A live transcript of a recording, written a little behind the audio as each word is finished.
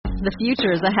The future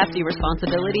is a hefty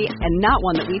responsibility and not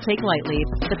one that we take lightly.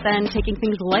 But then, taking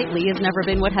things lightly has never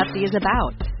been what Hefty is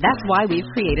about. That's why we've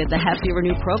created the Hefty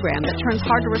Renew program that turns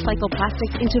hard-to-recycle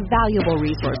plastics into valuable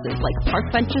resources like park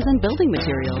benches and building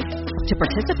materials. To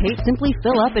participate, simply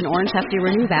fill up an orange Hefty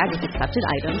Renew bag with accepted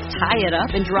items, tie it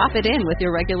up, and drop it in with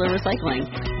your regular recycling.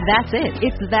 That's it.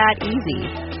 It's that easy.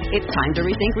 It's time to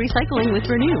rethink recycling with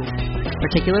Renew.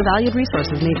 Particular valued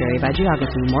resources may vary by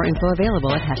geography. More info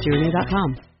available at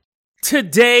heftyrenew.com.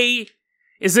 Today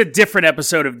is a different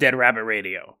episode of Dead Rabbit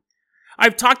Radio.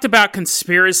 I've talked about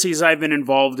conspiracies I've been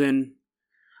involved in.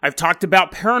 I've talked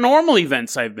about paranormal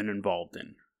events I've been involved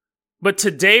in. But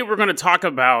today we're going to talk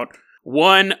about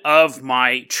one of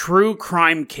my true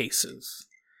crime cases.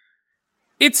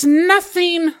 It's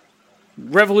nothing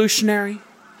revolutionary,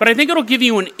 but I think it'll give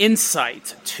you an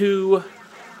insight to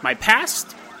my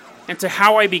past and to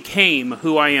how I became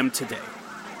who I am today.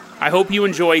 I hope you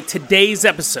enjoy today's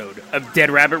episode of Dead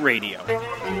Rabbit Radio.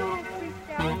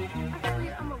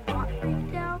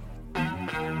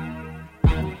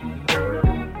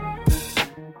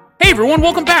 Hey everyone,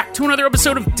 welcome back to another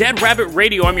episode of Dead Rabbit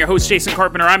Radio. I'm your host, Jason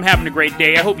Carpenter. I'm having a great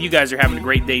day. I hope you guys are having a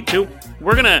great day too.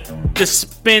 We're gonna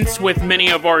dispense with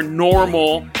many of our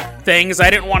normal things.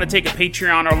 I didn't want to take a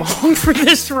Patreon along for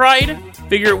this ride.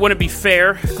 Figure it wouldn't be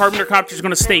fair. Carpenter Copter's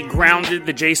going to stay grounded.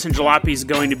 The Jason Jalopy is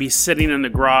going to be sitting in the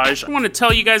garage. I want to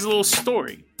tell you guys a little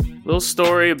story. A little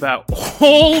story about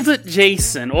old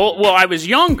Jason. Well, I was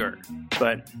younger,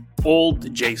 but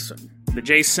old Jason. The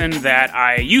Jason that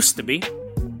I used to be.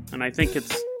 And I think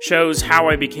it shows how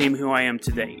I became who I am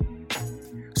today.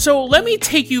 So let me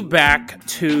take you back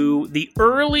to the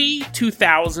early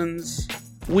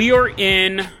 2000s. We are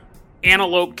in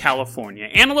Antelope, California.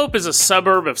 Antelope is a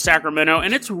suburb of Sacramento,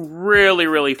 and it's really,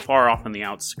 really far off on the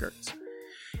outskirts.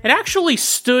 It actually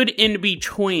stood in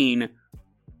between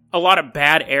a lot of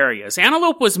bad areas.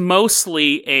 Antelope was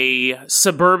mostly a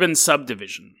suburban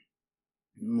subdivision.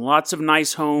 Lots of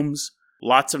nice homes,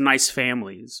 lots of nice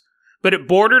families. But it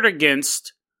bordered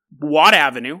against Watt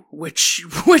Avenue, which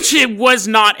it was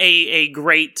not a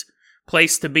great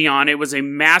place to be on. It was a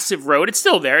massive road. It's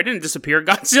still there. It didn't disappear.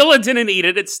 Godzilla didn't eat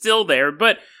it. It's still there.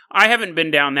 But I haven't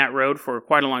been down that road for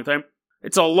quite a long time.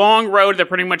 It's a long road that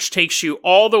pretty much takes you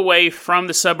all the way from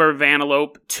the suburb of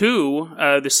Antelope to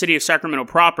the city of Sacramento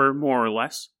proper, more or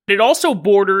less. It also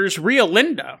borders Rio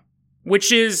Linda,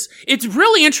 it's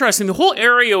really interesting. The whole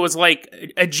area was like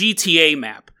a GTA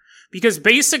map. Because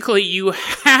basically you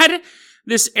had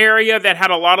this area that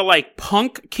had a lot of like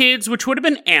punk kids, which would have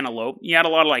been Antelope. You had a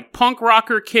lot of like punk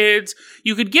rocker kids.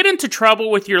 You could get into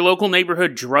trouble with your local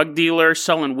neighborhood drug dealer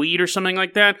selling weed or something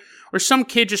like that. Or some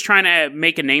kid just trying to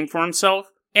make a name for himself.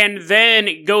 And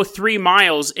then go 3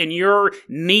 miles and you're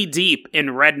knee deep in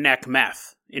redneck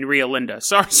meth in Rio Linda.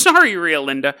 Sorry, Rio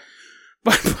Linda.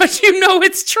 But you know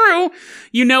it's true.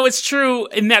 You know it's true.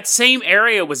 In that same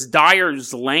area was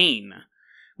Dyer's Lane,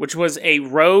 which was a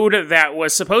road that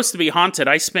was supposed to be haunted.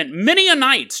 I spent many a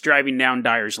nights driving down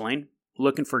Dyer's Lane,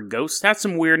 looking for ghosts. Had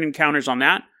some weird encounters on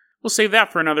that. We'll save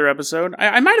that for another episode.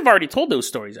 I might have already told those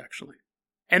stories, actually.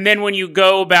 And then when you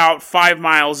go about 5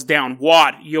 miles down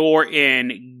Watt, you're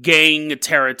in gang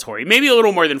territory. Maybe a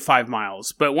little more than 5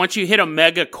 miles. But once you hit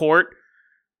Omega Court,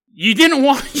 you didn't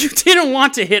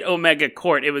want to hit Omega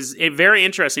Court. It was very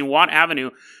interesting. Watt Avenue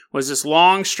was this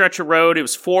long stretch of road. It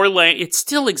was 4-lane. It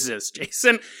still exists,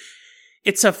 Jason.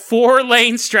 It's a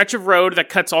 4-lane stretch of road that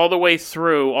cuts all the way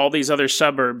through all these other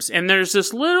suburbs. And there's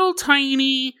this little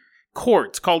tiny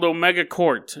court called Omega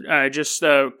Court, just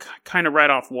kind of right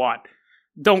off Watt.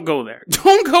 Don't go there.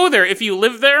 Don't go there. If you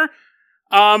live there,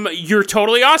 you're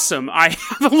totally awesome. I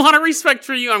have a lot of respect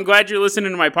for you. I'm glad you're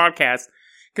listening to my podcast.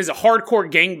 Because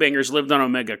hardcore gangbangers lived on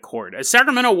Omega Court.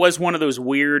 Sacramento was one of those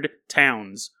weird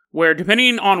towns where,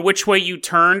 depending on which way you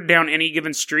turned down any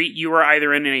given street, you were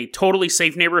either in a totally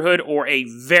safe neighborhood or a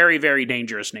very, very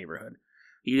dangerous neighborhood.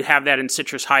 You'd have that in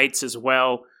Citrus Heights as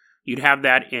well. You'd have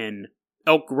that in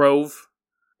Elk Grove.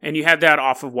 And you had that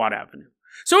off of Watt Avenue.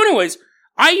 So anyways,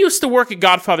 I used to work at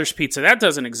Godfather's Pizza. That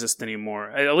doesn't exist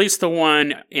anymore. At least the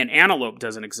one in Antelope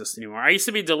doesn't exist anymore. I used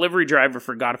to be a delivery driver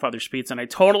for Godfather's Pizza, and I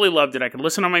totally loved it. I could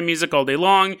listen to my music all day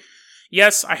long.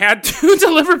 Yes, I had to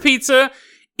deliver pizza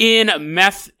in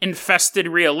meth-infested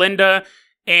Rio Linda.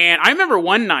 And I remember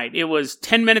one night, it was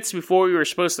 10 minutes before we were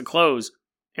supposed to close,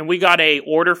 and we got a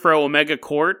order for Omega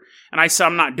Court, and I said,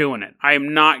 I'm not doing it. I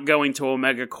am not going to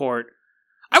Omega Court.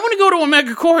 I want to go to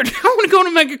Omega Court. I want to go to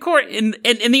Omega Court in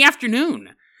the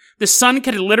afternoon. The sun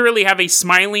could literally have a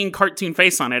smiling cartoon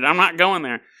face on it. I'm not going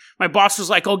there. My boss was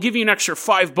like, I'll give you an extra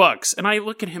 $5. And I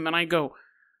look at him and I go,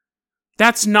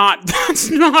 That's not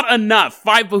enough.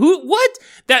 What?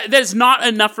 That is not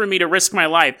enough for me to risk my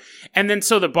life. And then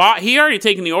so the boss, he already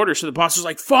taken the order, so the boss was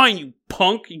like, fine, you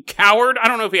punk, you coward. I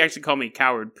don't know if he actually called me a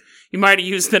coward. He might have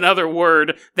used another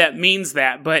word that means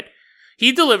that, but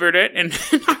he delivered it, and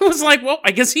I was like, well,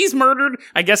 I guess he's murdered.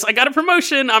 I guess I got a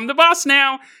promotion. I'm the boss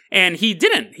now. And he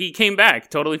didn't. He came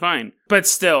back totally fine. But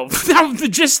still,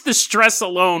 just the stress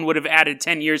alone would have added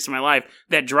 10 years to my life,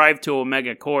 that drive to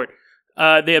Omega Court.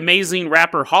 The amazing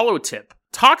rapper Holotip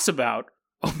talks about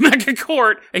Omega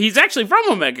Court. He's actually from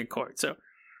Omega Court. So,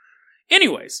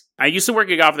 anyways, I used to work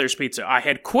at Godfather's Pizza. I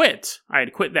had quit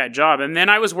that job, and then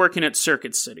I was working at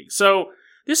Circuit City. So,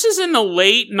 this is in the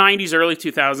late 90s, early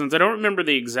 2000s. I don't remember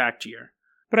the exact year.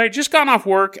 But I just got off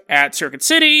work at Circuit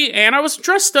City, and I was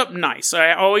dressed up nice.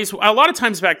 A lot of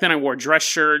times back then, I wore dress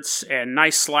shirts and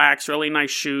nice slacks, really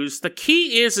nice shoes. The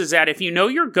key is that if you know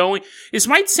you're going, this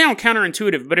might sound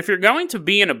counterintuitive, but if you're going to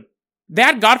be in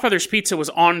that Godfather's Pizza was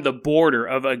on the border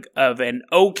of an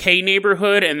okay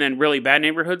neighborhood and then really bad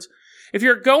neighborhoods. If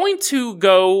you're going to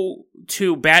go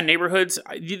to bad neighborhoods,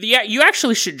 you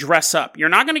actually should dress up. You're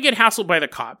not going to get hassled by the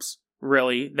cops,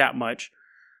 really, that much.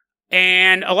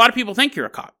 And a lot of people think you're a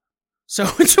cop. So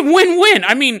it's a win-win.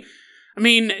 I mean,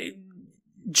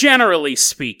 generally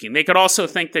speaking, they could also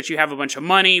think that you have a bunch of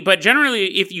money. But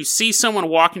generally, if you see someone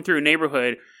walking through a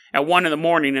neighborhood at 1 a.m.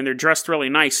 and they're dressed really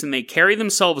nice and they carry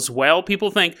themselves well, people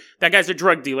think that guy's a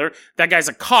drug dealer, that guy's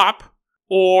a cop,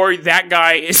 or that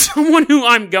guy is someone who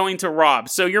I'm going to rob.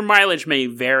 So your mileage may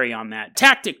vary on that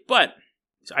tactic. But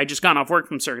I just got off work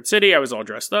from Circuit City. I was all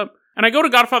dressed up. And I go to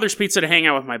Godfather's Pizza to hang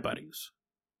out with my buddies.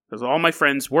 Because all my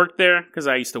friends worked there, because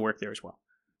I used to work there as well.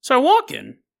 So I walk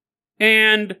in,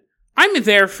 and I'm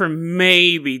there for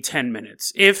maybe 10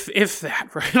 minutes, if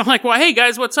that, right? I'm like, well, hey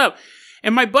guys, what's up?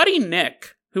 And my buddy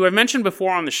Nick, who I've mentioned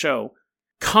before on the show,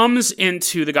 comes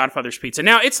into the Godfather's Pizza.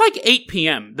 Now, it's like 8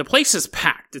 p.m. The place is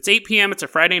packed. It's 8 p.m. It's a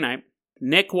Friday night.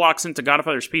 Nick walks into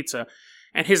Godfather's Pizza,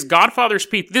 and his Godfather's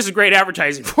Pizza, this is great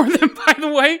advertising for them, by the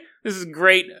way. This is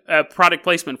great product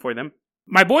placement for them.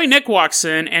 My boy Nick walks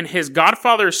in, and his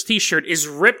Godfather's t-shirt is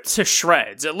ripped to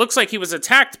shreds. It looks like he was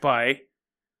attacked by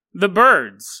the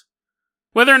birds.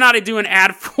 Whether or not I do an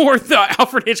ad for the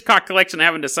Alfred Hitchcock collection, I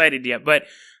haven't decided yet, but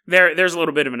there's a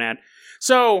little bit of an ad.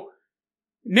 So,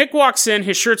 Nick walks in,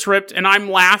 his shirt's ripped, and I'm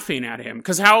laughing at him,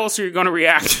 because how else are you going to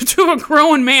react to a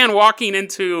grown man walking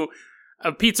into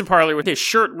a pizza parlor with his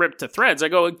shirt ripped to threads? I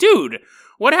go, dude,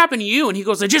 what happened to you? And he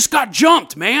goes, I just got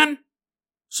jumped, man.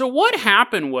 So what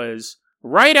happened was,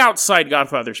 right outside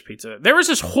Godfather's Pizza, there was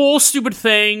this whole stupid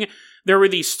thing. There were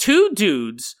these two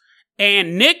dudes,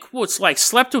 and Nick was like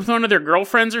slept with one of their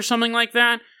girlfriends or something like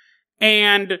that,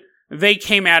 and they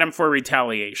came at him for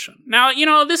retaliation. Now, you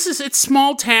know, it's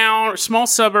small town, small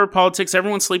suburb politics.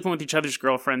 Everyone's sleeping with each other's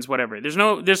girlfriends, whatever. There's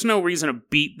no reason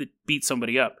to beat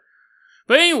somebody up.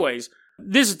 But anyways,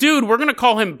 this dude, we're gonna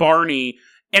call him Barney.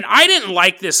 And I didn't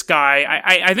like this guy.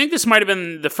 I think this might have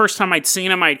been the first time I'd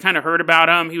seen him. I'd kind of heard about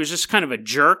him. He was just kind of a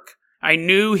jerk. I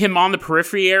knew him on the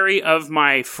periphery of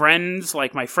my friends.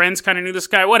 Like, my friends kind of knew this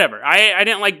guy. Whatever. I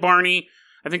didn't like Barney.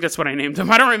 I think that's what I named him.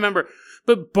 I don't remember.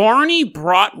 But Barney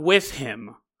brought with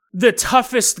him the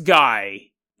toughest guy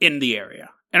in the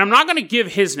area. And I'm not going to give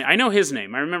his name. I know his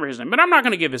name. I remember his name. But I'm not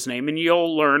going to give his name. And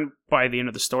you'll learn by the end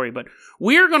of the story. But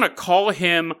we're going to call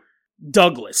him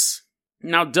Douglas.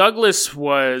 Now, Douglas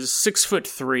was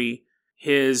 6'3".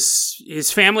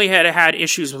 His family had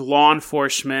issues with law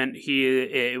enforcement.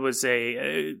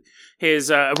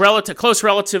 Close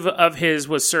relative of his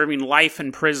was serving life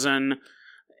in prison,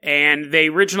 and they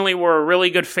originally were a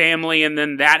really good family, and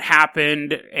then that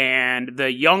happened, and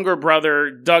the younger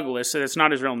brother, Douglas, that's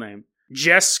not his real name,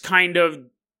 just kind of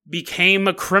became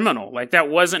a criminal. Like, that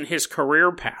wasn't his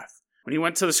career path. When he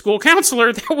went to the school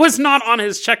counselor, that was not on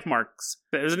his check marks.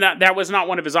 That was not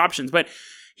one of his options. But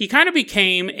he kind of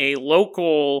became a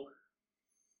local...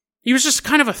 He was just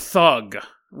kind of a thug,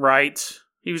 right?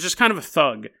 He was just kind of a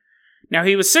thug. Now,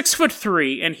 he was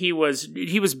 6'3", and he was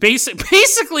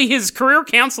basically his career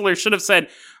counselor should have said,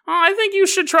 oh, I think you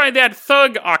should try that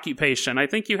thug occupation. I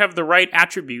think you have the right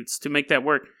attributes to make that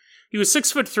work. He was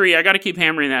 6'3". I got to keep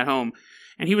hammering that home.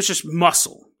 And he was just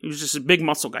muscle. He was just a big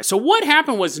muscle guy. So what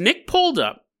happened was Nick pulled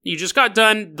up. He just got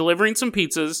done delivering some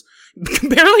pizzas.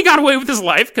 Barely got away with his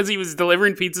life because he was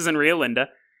delivering pizzas in Rio Linda.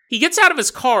 He gets out of his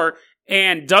car,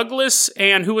 and Douglas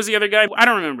and who was the other guy? I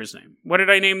don't remember his name. What did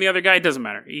I name the other guy? It doesn't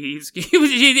matter. He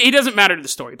doesn't matter to the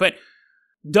story. But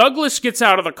Douglas gets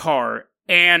out of the car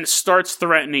and starts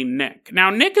threatening Nick. Now,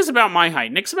 Nick is about my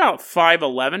height. Nick's about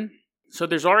 5'11". So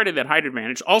there's already that height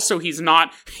advantage. Also, he's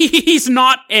not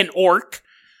an orc.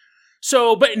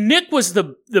 So, but Nick was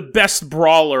the best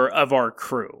brawler of our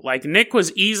crew. Like, Nick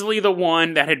was easily the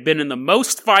one that had been in the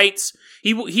most fights.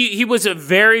 He was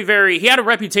he had a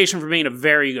reputation for being a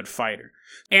very good fighter.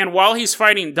 And while he's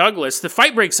fighting Douglas, the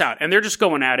fight breaks out, and they're just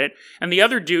going at it, and the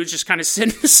other dude's just kind of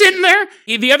sitting there.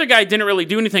 The other guy didn't really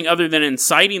do anything other than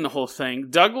inciting the whole thing.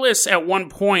 Douglas, at one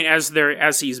point,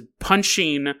 as he's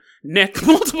punching Nick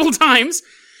multiple times,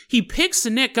 he picks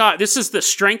Nick up. This is the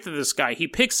strength of this guy. He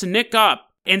picks Nick up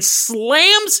and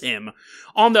slams him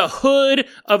on the hood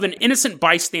of an innocent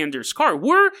bystander's car.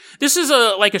 This is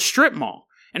like a strip mall.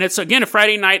 And it's, again, a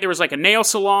Friday night. There was like a nail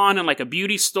salon and like a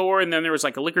beauty store, and then there was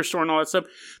like a liquor store and all that stuff.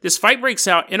 This fight breaks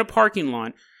out in a parking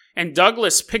lot, and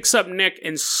Douglas picks up Nick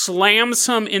and slams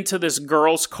him into this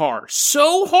girl's car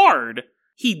so hard,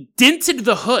 he dented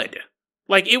the hood.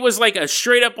 Like, it was like a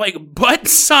straight up, like,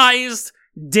 butt-sized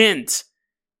dent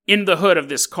in the hood of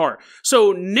this car.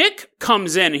 So Nick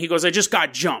comes in, and he goes, "I just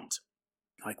got jumped."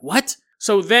 I'm like, what?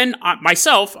 So then,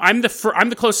 myself, I'm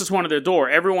the closest one to the door.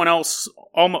 Everyone else,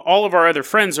 all of our other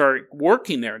friends are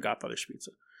working there at Godfather's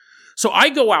Pizza. So I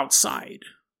go outside,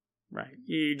 right?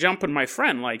 You jump in my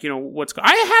friend, like,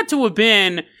 I had to have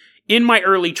been in my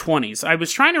early 20s. I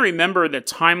was trying to remember the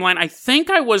timeline. I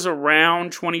think I was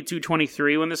around 22,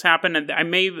 23 when this happened, and I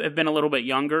may have been a little bit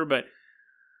younger, but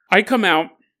I come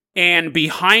out, and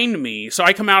behind me, so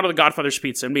I come out of the Godfather's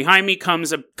Pizza, and behind me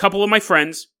comes a couple of my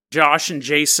friends. Josh and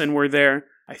Jason were there.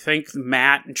 I think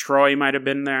Matt and Troy might have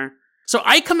been there. So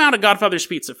I come out of Godfather's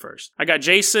Pizza first. I got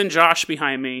Jason, Josh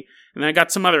behind me, and then I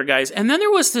got some other guys. And then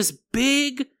there was this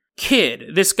big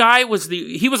kid. This guy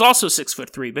he was also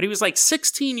 6'3", but he was like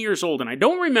 16 years old, and I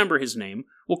don't remember his name.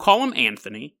 We'll call him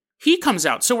Anthony. He comes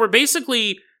out. So we're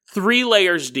basically 3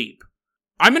 layers deep.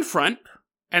 I'm in front,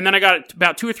 and then I got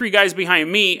about 2 or 3 guys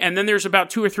behind me, and then there's about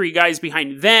 2 or 3 guys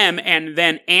behind them, and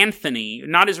then Anthony,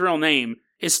 not his real name,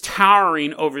 is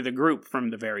towering over the group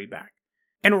from the very back.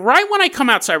 And right when I come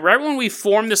outside, right when we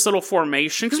form this little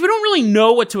formation, because we don't really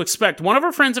know what to expect, one of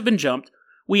our friends have been jumped,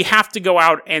 we have to go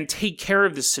out and take care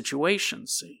of this situation,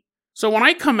 see? So when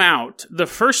I come out, the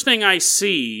first thing I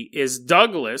see is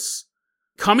Douglas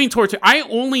coming towards me. I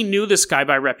only knew this guy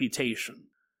by reputation.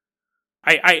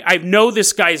 I know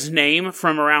this guy's name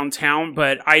from around town,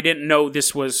 but I didn't know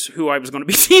this was who I was going to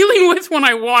be dealing with when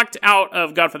I walked out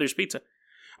of Godfather's Pizza.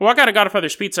 I walk out of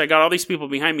Godfather's Pizza, I got all these people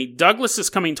behind me. Douglas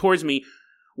is coming towards me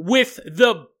with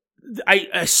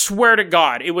I swear to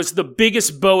God, it was the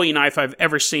biggest Bowie knife I've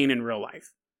ever seen in real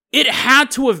life. It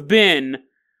had to have been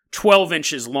 12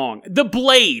 inches long. The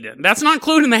blade, that's not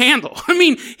including the handle. I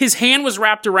mean, his hand was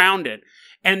wrapped around it,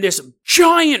 and this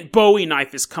giant Bowie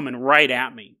knife is coming right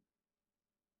at me.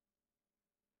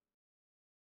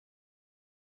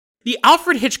 The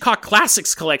Alfred Hitchcock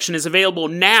Classics Collection is available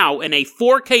now in a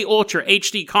 4K Ultra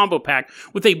HD combo pack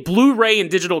with a Blu-ray and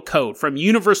digital code from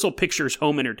Universal Pictures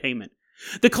Home Entertainment.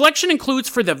 The collection includes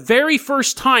for the very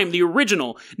first time the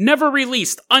original,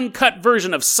 never-released, uncut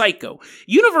version of Psycho.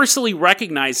 Universally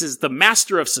recognizes the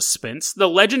master of suspense, the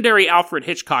legendary Alfred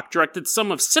Hitchcock directed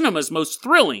some of cinema's most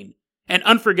thrilling and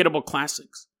unforgettable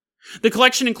classics. The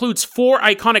collection includes 4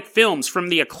 iconic films from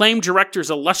the acclaimed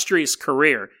director's illustrious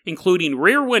career, including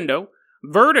Rear Window,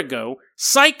 Vertigo,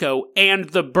 Psycho, and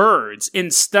The Birds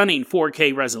in stunning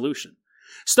 4K resolution.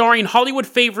 Starring Hollywood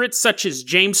favorites such as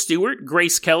James Stewart,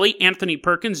 Grace Kelly, Anthony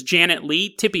Perkins, Janet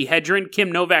Leigh, Tippi Hedren,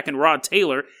 Kim Novak, and Rod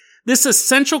Taylor, this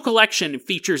essential collection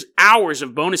features hours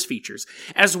of bonus features,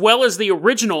 as well as the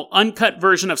original uncut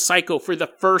version of Psycho for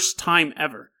the first time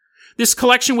ever. This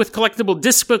collection with collectible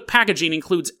disc book packaging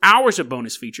includes hours of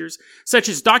bonus features, such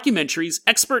as documentaries,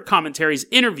 expert commentaries,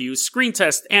 interviews, screen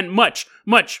tests, and much,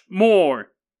 much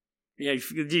more. Yeah,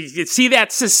 you see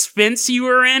that suspense you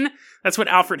were in? That's what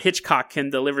Alfred Hitchcock can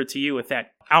deliver to you with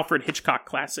that Alfred Hitchcock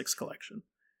Classics collection.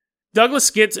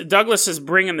 Douglas is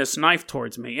bringing this knife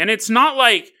towards me, and it's not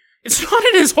in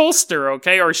his holster,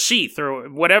 okay, or sheath, or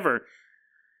whatever.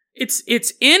 It's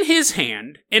in his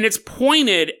hand, and it's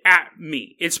pointed at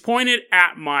me. It's pointed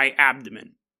at my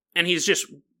abdomen. And he's just,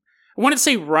 I wouldn't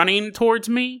say running towards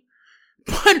me,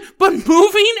 but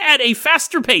moving at a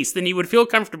faster pace than you would feel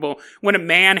comfortable when a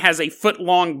man has a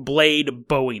foot-long blade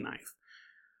Bowie knife.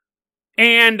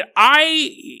 And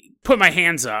I put my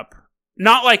hands up,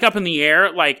 not like up in the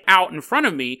air, like out in front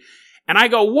of me, and I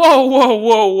go, whoa, whoa,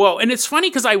 whoa, whoa. And it's funny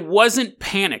because I wasn't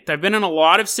panicked. I've been in a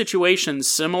lot of situations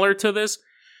similar to this.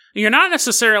 You're not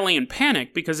necessarily in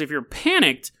panic, because if you're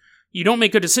panicked, you don't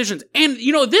make good decisions. And,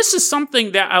 this is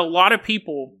something that a lot of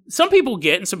people, some people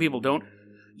get and some people don't.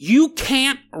 You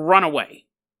can't run away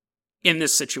in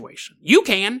this situation. You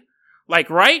can.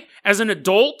 Right? As an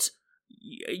adult,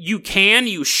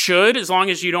 you should, as long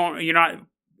as you're not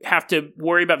have to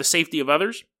worry about the safety of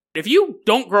others. If you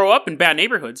don't grow up in bad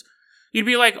neighborhoods, you'd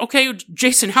be like, okay,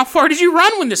 Jason, how far did you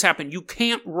run when this happened? You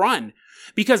can't run.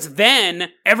 Because then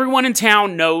everyone in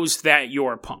town knows that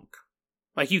you're a punk.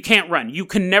 Like, you can't run. You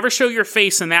can never show your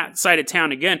face in that side of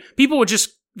town again. People would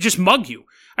just mug you.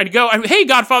 I'd go, hey,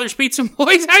 Godfather's Pizza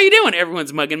Boys, how you doing?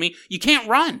 Everyone's mugging me. You can't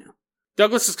run.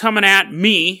 Douglas is coming at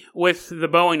me with the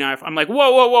Bowie knife. I'm like,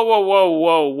 whoa, whoa, whoa, whoa, whoa,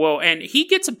 whoa, whoa. And he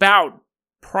gets about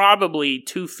probably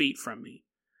 2 feet from me.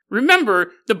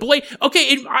 Remember, the blade...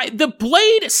 Okay, the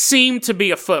blade seemed to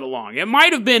be a foot long. It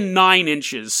might have been 9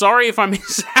 inches. Sorry if I'm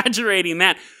exaggerating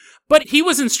that. But he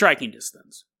was in striking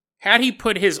distance. Had he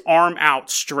put his arm out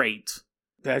straight,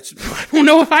 I don't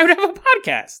know if I would have a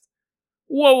podcast.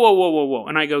 Whoa, whoa, whoa, whoa, whoa.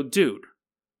 And I go, dude,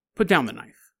 put down the knife.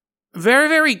 Very,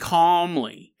 very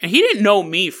calmly. And he didn't know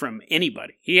me from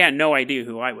anybody. He had no idea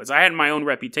who I was. I had my own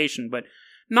reputation, but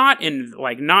not in,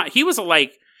 he was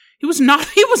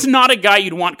not a guy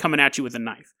you'd want coming at you with a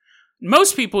knife.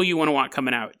 Most people you want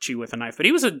coming at you with a knife, but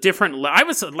he was I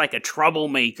was like a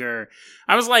troublemaker.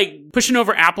 I was like pushing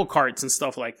over apple carts and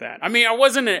stuff like that. I mean, I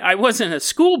wasn't a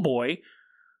schoolboy,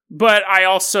 but I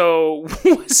also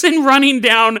wasn't running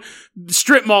down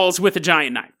strip malls with a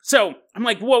giant knife. So I'm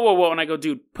like, whoa, whoa, whoa. And I go,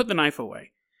 dude, put the knife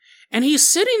away. And he's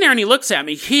sitting there and he looks at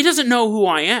me. He doesn't know who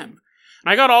I am.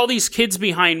 I got all these kids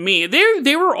behind me.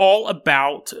 They were all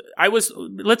about,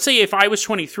 let's say if I was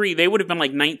 23, they would have been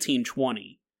like 19,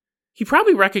 20. He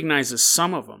probably recognizes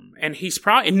some of them. And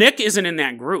Nick isn't in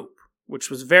that group, which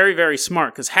was very, very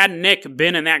smart. Because had Nick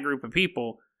been in that group of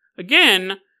people,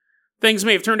 again, things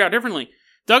may have turned out differently.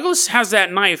 Douglas has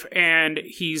that knife and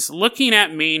he's looking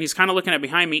at me and he's kind of looking at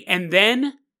behind me. And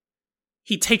then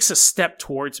he takes a step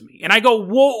towards me. And I go,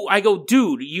 whoa. I go,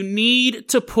 dude, you need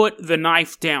to put the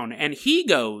knife down. And he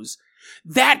goes,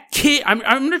 that kid, I'm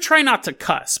going to try not to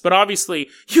cuss, but obviously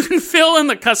you can fill in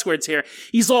the cuss words here.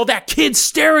 He's all, that kid's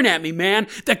staring at me, man.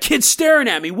 That kid's staring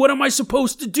at me. What am I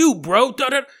supposed to do, bro?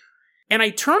 Da-da. And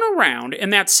I turn around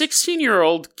and that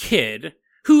 16-year-old kid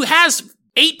who has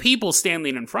 8 people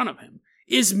standing in front of him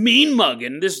is mean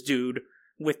mugging this dude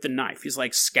with the knife. He's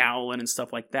like scowling and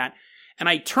stuff like that. And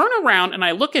I turn around and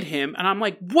I look at him and I'm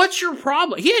like, what's your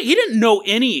problem? He didn't know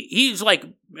he's like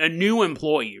a new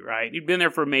employee, right? He'd been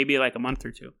there for maybe like a month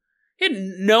or 2. He had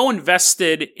no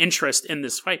invested interest in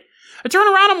this fight. I turn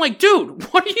around, I'm like,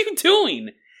 dude, what are you doing?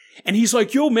 And he's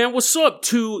like, yo, man, what's up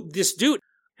to this dude?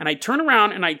 And I turn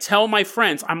around and I tell my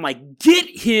friends, I'm like,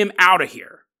 get him out of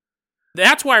here.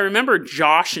 That's why I remember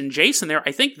Josh and Jason there.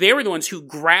 I think they were the ones who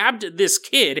grabbed this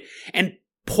kid and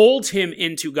pulled him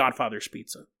into Godfather's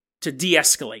Pizza to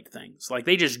de-escalate things. Like,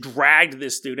 they just dragged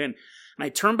this dude in. And I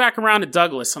turn back around to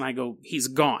Douglas and I go, he's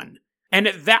gone. And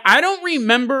at that, I don't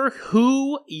remember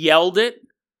who yelled it,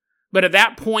 but at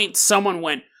that point, someone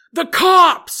went, the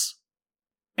cops!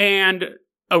 And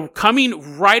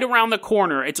coming right around the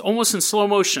corner, it's almost in slow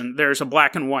motion, there's a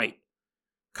black and white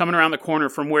coming around the corner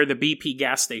from where the BP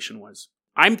gas station was.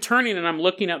 I'm turning and I'm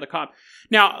looking at the cop.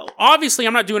 Now, obviously,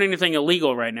 I'm not doing anything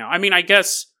illegal right now. I mean, I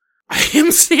guess I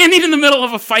am standing in the middle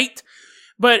of a fight,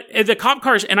 but the cop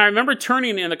cars, and I remember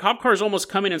turning and the cop cars almost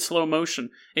coming in slow motion.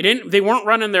 They weren't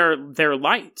running their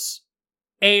lights.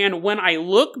 And when I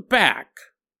look back,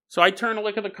 so I turn to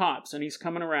look at the cops and he's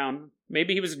coming around.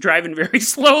 Maybe he was driving very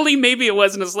slowly. Maybe it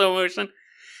wasn't a slow motion.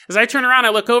 As I turn around, I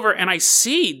look over and I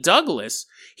see Douglas.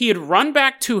 He had run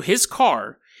back to his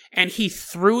car and he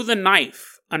threw the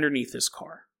knife underneath his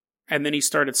car. And then he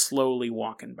started slowly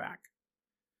walking back.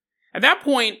 At that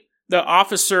point, the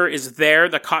officer is there.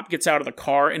 The cop gets out of the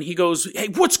car and he goes, hey,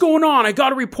 what's going on? I got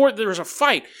to report there's a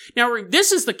fight. Now,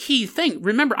 this is the key thing.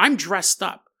 Remember, I'm dressed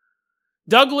up.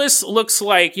 Douglas looks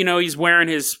like, he's wearing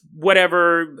his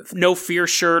whatever, no fear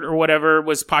shirt or whatever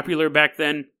was popular back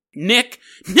then.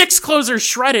 Nick's clothes are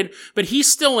shredded, but he's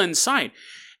still inside.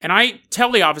 And I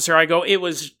tell the officer, I go, it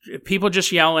was people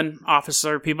just yelling,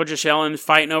 officer, people just yelling,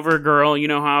 fighting over a girl. You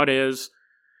know how it is.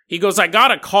 He goes, I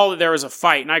got a call that there was a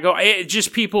fight. And I go, it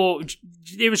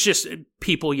was just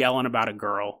people yelling about a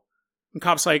girl. And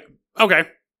cop's like, okay.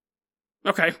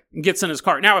 And gets in his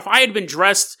car. Now, if I had been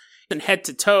dressed in head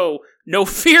to toe, no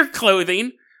fear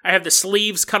clothing, I have the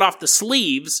sleeves, cut off the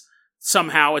sleeves.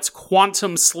 Somehow it's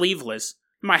quantum sleeveless.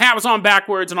 My hat was on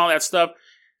backwards and all that stuff.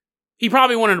 He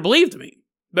probably wouldn't have believed me.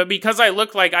 But because I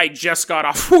looked like I just got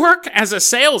off work as a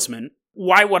salesman,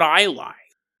 why would I lie?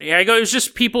 Yeah, I go, it was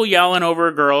just people yelling over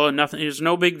a girl and nothing. It was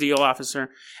no big deal, officer.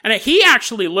 And he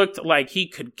actually looked like he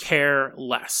could care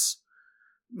less.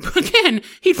 Again,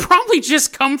 he'd probably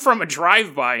just come from a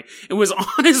drive-by and was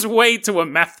on his way to a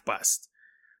meth bust.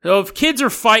 So if kids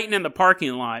are fighting in the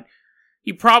parking lot,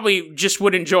 he probably just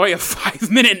would enjoy a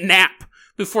 5-minute nap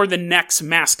before the next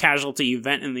mass casualty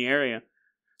event in the area.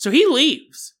 So he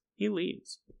leaves.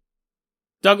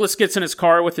 Douglas gets in his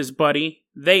car with his buddy.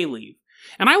 They leave.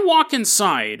 And I walk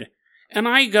inside, and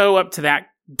I go up to that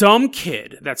dumb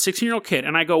kid, that 16-year-old kid,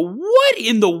 and I go, what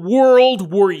in the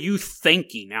world were you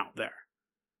thinking out there?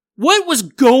 What was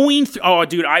going through... Oh,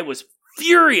 dude, I was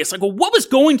furious. I go, what was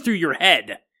going through your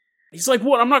head? He's like,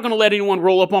 what? I'm not going to let anyone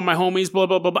roll up on my homies, blah,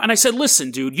 blah, blah, blah. And I said, listen,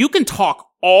 dude, you can talk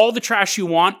all the trash you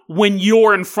want when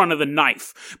you're in front of the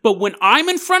knife. But when I'm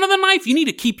in front of the knife, you need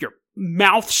to keep your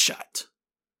mouth shut.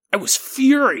 I was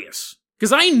furious.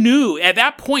 Because I knew at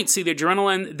that point, see,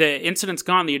 the incident's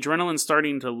gone, the adrenaline's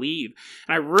starting to leave.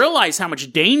 And I realized how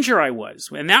much danger I was.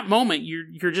 In that moment,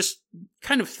 you're just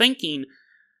kind of thinking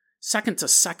second to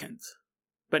second.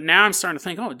 But now I'm starting to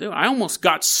think, oh, dude, I almost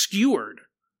got skewered.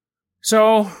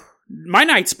 So my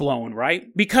night's blown, right?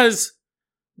 Because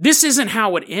this isn't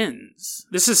how it ends.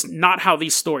 This is not how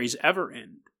these stories ever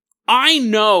end. I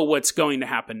know what's going to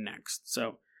happen next.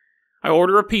 So I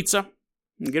order a pizza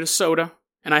and get a soda.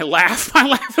 And I laugh. I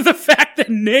laugh at the fact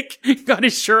that Nick got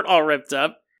his shirt all ripped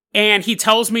up. And he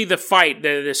tells me the fight.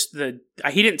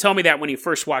 He didn't tell me that when he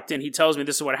first walked in. He tells me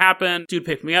this is what happened. Dude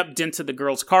picked me up, dented the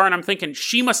girl's car. And I'm thinking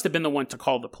she must have been the one to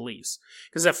call the police.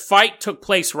 Because the fight took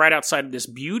place right outside of this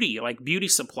beauty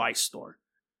supply store.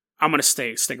 I'm going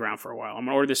to stick around for a while. I'm going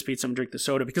to order this pizza and drink the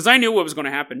soda. Because I knew what was going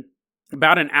to happen.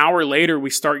 About an hour later,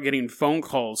 we start getting phone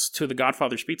calls to the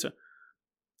Godfather's Pizza.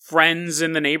 Friends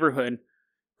in the neighborhood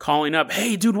calling up,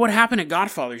 hey, dude, what happened at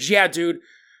Godfather's? Yeah, dude,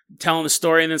 telling the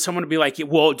story, and then someone would be like,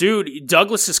 well, dude,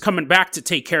 Douglas is coming back to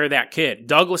take care of that kid.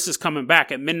 Douglas is coming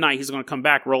back. At midnight, he's going to come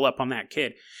back, roll up on that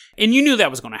kid. And you knew that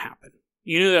was going to happen.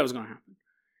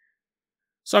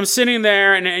 So I'm sitting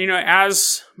there, and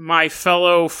as my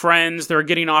fellow friends, they're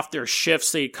getting off their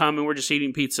shifts, they come, and we're just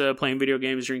eating pizza, playing video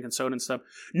games, drinking soda and stuff.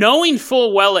 Knowing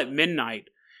full well at midnight,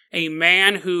 a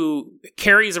man who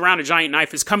carries around a giant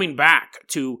knife is coming back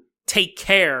to take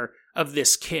care of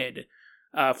this kid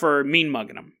for mean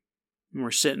mugging him. And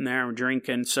we're sitting there, we're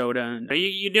drinking soda.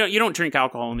 You don't drink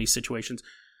alcohol in these situations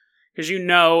because you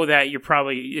know that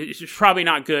it's probably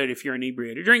not good if you're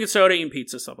inebriated. You're drinking soda, eating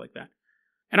pizza, stuff like that.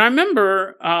 And I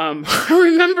remember,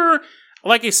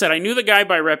 like I said, I knew the guy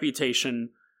by reputation.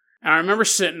 And I remember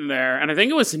sitting there, and I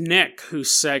think it was Nick who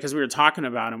said, because we were talking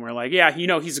about him, we're like, yeah,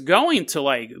 he's going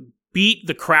to beat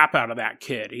the crap out of that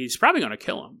kid. He's probably going to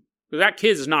kill him. That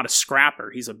kid is not a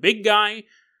scrapper. He's a big guy,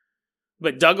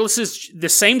 but Douglas is the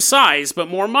same size, but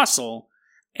more muscle,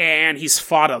 and he's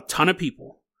fought a ton of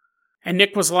people. And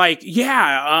Nick was like,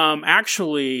 yeah,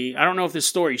 actually, I don't know if this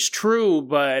story's true,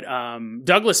 but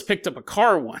Douglas picked up a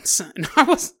car once. And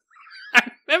I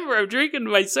remember I'm drinking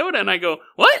my soda, and I go,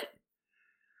 what?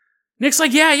 Nick's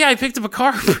like, yeah, I picked up a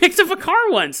car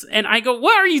once. And I go,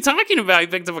 what are you talking about? I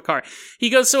picked up a car. He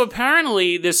goes, so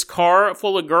apparently this car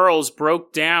full of girls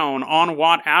broke down on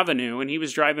Watt Avenue, and he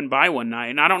was driving by one night.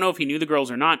 And I don't know if he knew the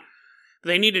girls or not. But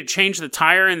they needed to change the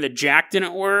tire, and the jack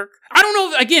didn't work. I don't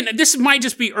know. Again, this might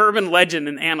just be urban legend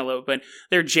in Antelope, but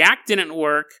their jack didn't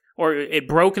work, or it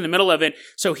broke in the middle of it.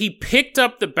 So he picked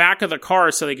up the back of the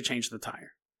car so they could change the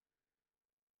tire.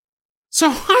 So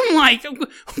I'm like, I'm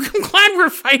glad we're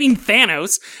fighting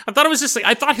Thanos. I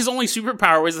thought his only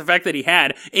superpower was the fact that he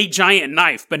had a giant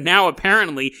knife, but now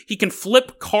apparently he can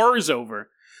flip cars over.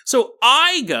 So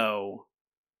I go,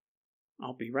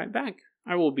 I'll be right back.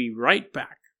 I will be right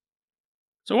back.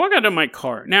 So I walk out of my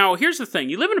car. Now, here's the thing.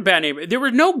 You live in a bad neighborhood. There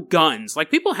were no guns.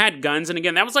 People had guns, and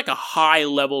again, that was a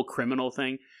high-level criminal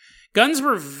thing. Guns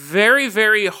were very,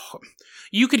 very...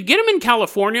 You could get them in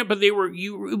California, but it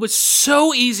was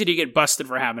so easy to get busted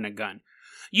for having a gun.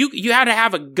 You had to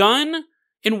have a gun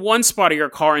in one spot of your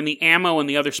car and the ammo in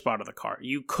the other spot of the car.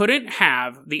 You couldn't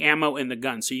have the ammo in the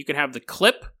gun. So you could have the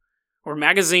clip or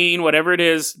magazine, whatever it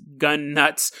is, gun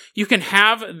nuts. You can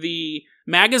have the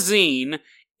magazine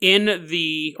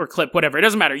or clip, whatever. It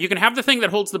doesn't matter. You can have the thing that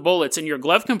holds the bullets in your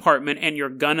glove compartment and your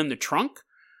gun in the trunk,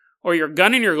 or your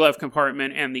gun in your glove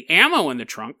compartment and the ammo in the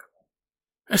trunk.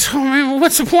 So,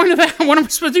 what's the point of that? What am I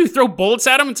supposed to do? Throw bullets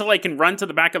at him until I can run to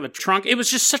the back of the trunk? It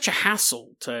was just such a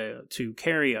hassle to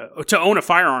own a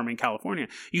firearm in California.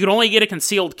 You could only get a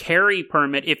concealed carry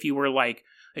permit if you were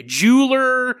a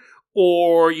jeweler,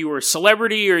 or you were a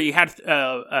celebrity, or you had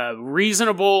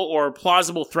reasonable or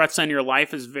plausible threats on your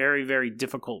life. Is very, very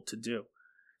difficult to do.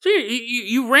 So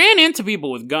you ran into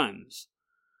people with guns.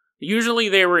 Usually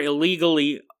they were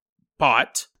illegally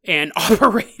bought and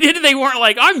operated. They weren't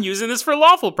I'm using this for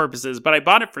lawful purposes, but I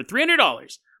bought it for $300 on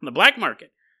the black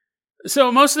market.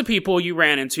 So most of the people you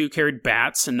ran into carried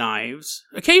bats and knives.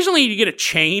 Occasionally you get a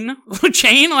chain.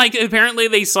 Like apparently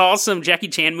they saw some Jackie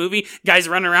Chan movie, guys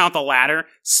running around with a ladder,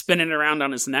 spinning it around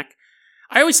on his neck.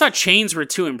 I always thought chains were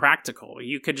too impractical.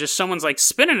 You could just, someone's like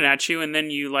spinning it at you and then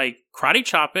you like karate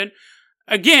chop it.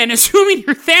 Again, assuming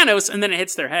you're Thanos, and then it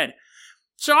hits their head.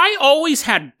 So I always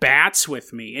had bats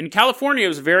with me. In California, it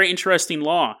was a very interesting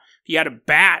law. If you had a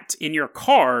bat in your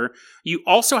car, you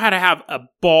also had to have a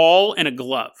ball and a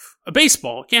glove. A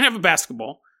baseball. Can't have a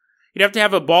basketball. You'd have to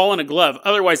have a ball and a glove.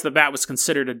 Otherwise, the bat was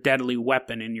considered a deadly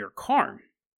weapon in your car.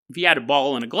 If you had a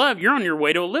ball and a glove, you're on your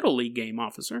way to a Little League game,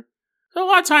 officer. So a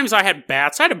lot of times I had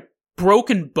bats. I had a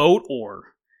broken boat oar.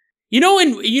 You know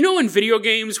in video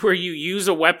games where you use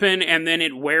a weapon and then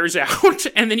it wears out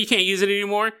and then you can't use it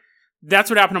anymore? That's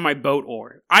what happened to my boat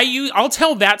oar. I'll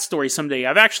tell that story someday.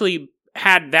 I've actually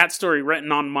had that story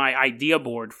written on my idea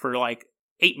board for like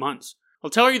 8 months. I'll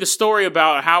tell you the story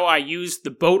about how I used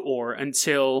the boat oar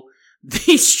until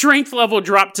the strength level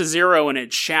dropped to 0 and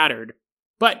it shattered.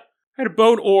 But I had a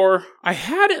boat oar. I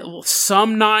had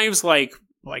some knives, like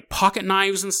pocket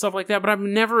knives and stuff like that, but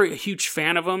I'm never a huge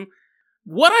fan of them.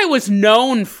 What I was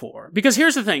known for, because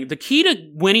here's the thing, the key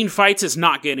to winning fights is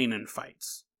not getting in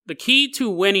fights. The key to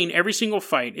winning every single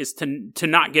fight is to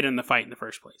not get in the fight in the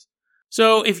first place.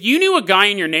 So if you knew a guy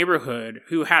in your neighborhood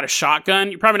who had a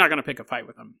shotgun, you're probably not going to pick a fight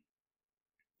with him.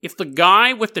 If the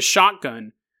guy with the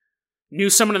shotgun knew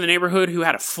someone in the neighborhood who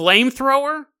had a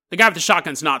flamethrower, the guy with the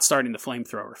shotgun's not starting the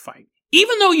flamethrower fight.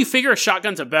 Even though you figure a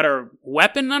shotgun's a better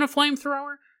weapon than a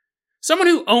flamethrower, someone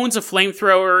who owns a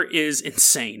flamethrower is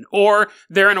insane. Or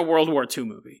they're in a World War II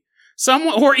movie.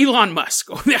 Or Elon Musk.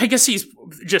 I guess he's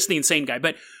just the insane guy.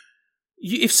 But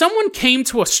if someone came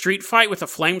to a street fight with a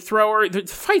flamethrower,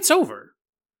 the fight's over.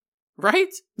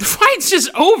 Right? The fight's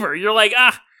just over. You're like,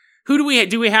 who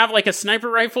do we have like a sniper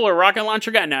rifle or rocket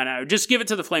launcher guy? No, just give it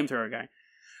to the flamethrower guy.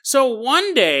 So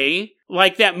one day,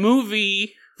 like that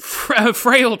movie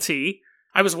Frailty,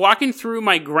 I was walking through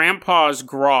my grandpa's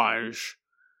garage,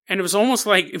 and it was almost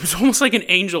like an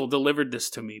angel delivered this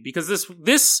to me, because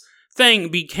this thing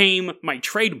became my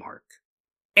trademark.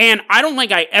 And I don't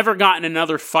think I ever got in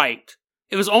another fight.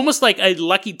 It was almost like a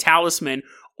lucky talisman,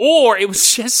 or it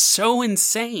was just so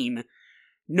insane.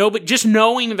 No, but just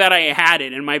knowing that I had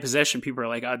it in my possession, people are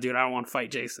like, oh, dude, I don't want to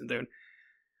fight Jason, dude.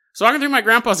 So walking through my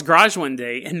grandpa's garage one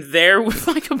day, and there, with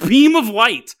like a beam of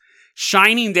light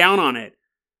shining down on it,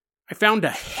 I found a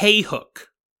hay hook.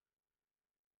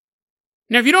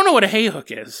 Now, if you don't know what a hay hook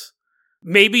is,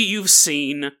 maybe you've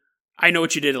seen I Know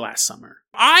What You Did Last Summer.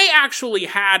 I actually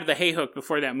had the hay hook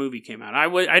before that movie came out.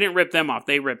 I didn't rip them off.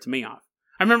 They ripped me off.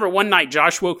 I remember one night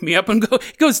Josh woke me up and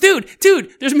goes, dude,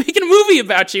 there's making a movie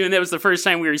about you. And that was the first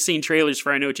time we were seeing trailers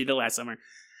for I Know What You Did Last Summer.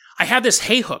 I had this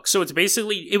hay hook. So it's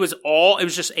basically, it was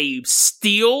just a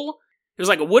steel. It was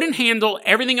like a wooden handle.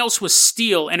 Everything else was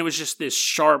steel. And it was just this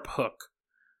sharp hook.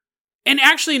 And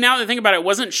actually, now that I think about it, it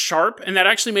wasn't sharp. And that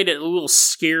actually made it a little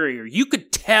scarier. You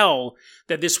could tell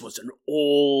that this was an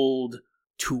old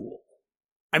tool.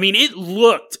 I mean, it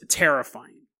looked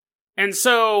terrifying. And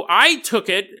so I took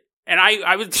it. And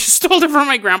I was stole it from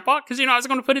my grandpa because, I was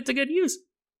going to put it to good use.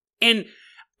 And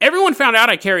everyone found out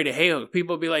I carried a hay hook.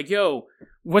 People would be like, yo,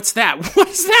 what's that?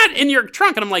 What's that in your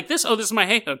trunk? And I'm like, this is my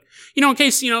hay hook. In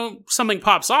case, something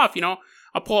pops off,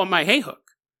 I'll pull out my hay hook.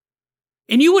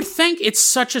 And you would think it's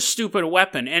such a stupid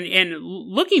weapon. And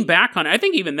looking back on it, I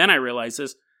think even then I realized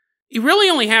this. It really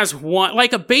only has one,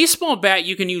 like a baseball bat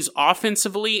you can use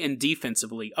offensively and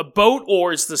defensively. A boat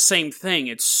oar is the same thing.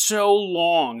 It's so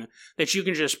long that you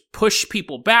can just push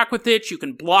people back with it. You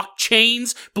can block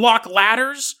chains, block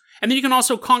ladders, and then you can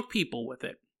also conk people with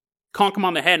it. Conk them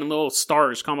on the head and little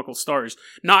stars, comical stars.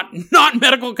 Not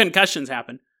medical concussions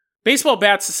happen. Baseball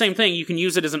bat's the same thing. You can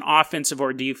use it as an offensive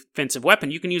or defensive weapon.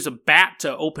 You can use a bat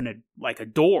to open a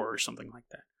door or something like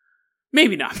that.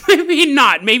 Maybe not. Maybe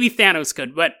not. Maybe Thanos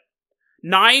could, but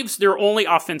knives, they're only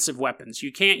offensive weapons.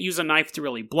 You can't use a knife to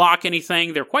really block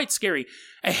anything. They're quite scary.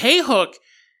 A hay hook,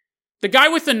 the guy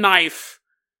with the knife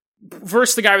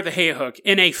versus the guy with the hay hook,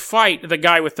 in a fight, the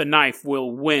guy with the knife will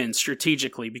win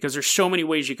strategically because there's so many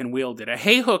ways you can wield it. A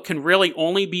hay hook can really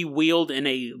only be wielded in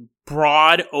a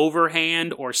broad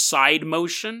overhand or side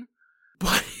motion.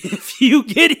 But if you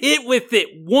get hit with it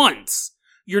once,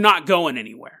 you're not going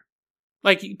anywhere.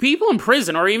 Like, people in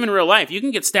prison, or even in real life, you can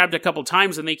get stabbed a couple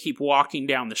times and they keep walking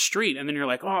down the street, and then you're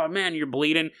like, oh man, you're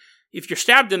bleeding. If you're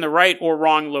stabbed in the right or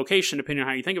wrong location, depending on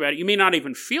how you think about it, you may not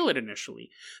even feel it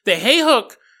initially. The hay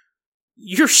hook,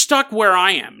 you're stuck where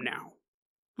I am now.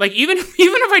 Like, even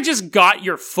if I just got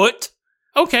your foot,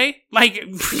 okay, like,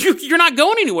 you're not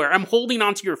going anywhere. I'm holding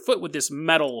onto your foot with this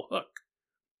metal hook.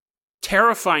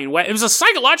 terrifying weapon. It was a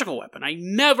psychological weapon. I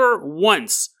never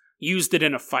once used it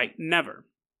in a fight. Never.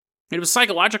 It was a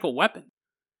psychological weapon.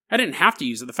 I didn't have to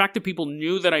use it. The fact that people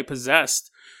knew that I possessed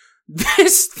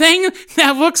this thing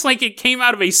that looks like it came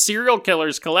out of a serial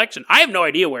killer's collection. I have no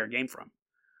idea where it came from,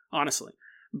 honestly.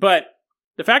 But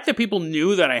the fact that people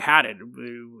knew that I had it,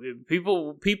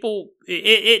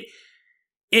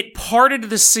 it parted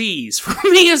the seas for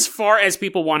me as far as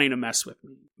people wanting to mess with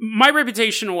me. My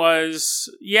reputation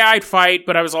was, yeah, I'd fight,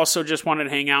 but I was also just wanted to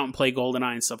hang out and play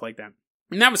GoldenEye and stuff like that.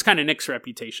 And that was kind of Nick's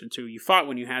reputation, too. You fought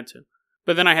when you had to.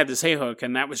 But then I had this hey hook,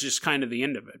 and that was just kind of the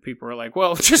end of it. People were like,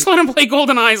 well, just let him play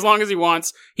GoldenEye as long as he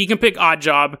wants. He can pick Odd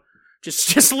Job.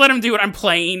 Just let him do it. I'm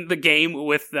playing the game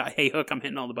with the hey hook. I'm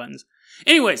hitting all the buttons.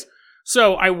 Anyways,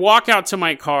 so I walk out to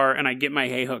my car, and I get my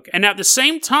hey hook. And at the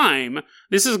same time,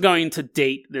 this is going to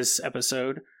date this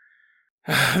episode.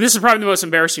 This is probably the most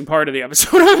embarrassing part of the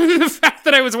episode. The fact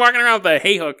that I was walking around with a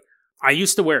hey hook. I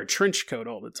used to wear a trench coat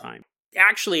all the time.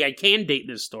 Actually, I can date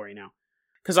this story now.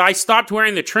 Because I stopped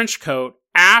wearing the trench coat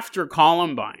after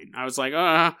Columbine. I was like,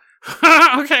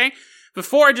 okay.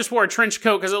 Before I just wore a trench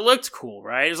coat because it looked cool,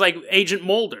 right? It was like Agent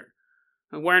Mulder.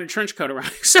 I'm wearing a trench coat around.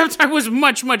 Except I was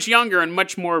much, much younger and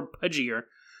much more pudgier.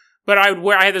 But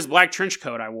I had this black trench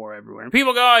coat I wore everywhere. And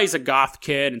people go, oh, he's a goth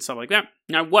kid and stuff like that.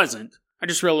 And I wasn't. I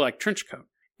just really like trench coat.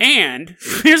 And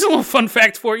here's a little fun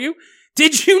fact for you.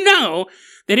 Did you know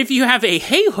that if you have a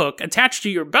hay hook attached to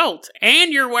your belt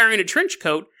and you're wearing a trench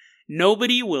coat,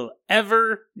 nobody will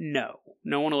ever know.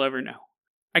 No one will ever know.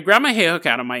 I grab my hay hook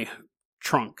out of my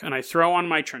trunk and I throw on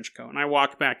my trench coat and I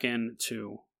walk back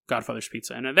into Godfather's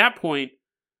Pizza. And at that point,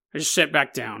 I just sit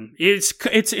back down. It's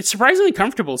surprisingly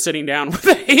comfortable sitting down with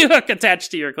a hay hook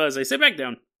attached to your clothes. I sit back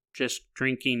down, just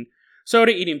drinking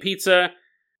soda, eating pizza,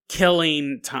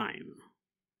 killing time.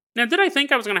 Now, did I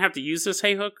think I was going to have to use this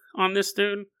hay hook on this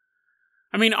dude?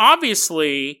 I mean,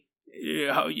 obviously,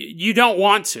 you don't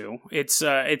want to. It's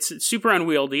super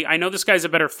unwieldy. I know this guy's a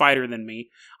better fighter than me.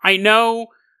 I know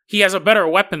he has a better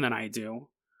weapon than I do.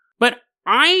 But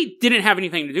I didn't have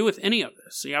anything to do with any of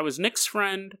this. See, I was Nick's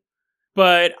friend,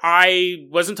 but I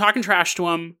wasn't talking trash to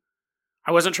him.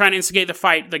 I wasn't trying to instigate the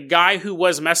fight. The guy who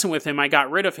was messing with him, I got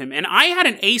rid of him. And I had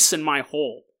an ace in my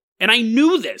hole. And I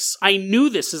knew this. I knew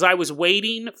this as I was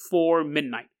waiting for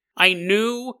midnight. I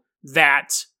knew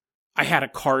that I had a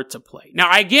card to play.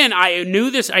 Now, again, I knew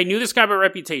this guy by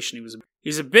reputation.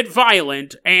 He's a bit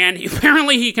violent, and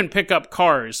apparently he can pick up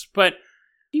cars. But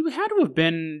he had to have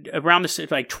been around this,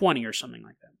 like 20 or something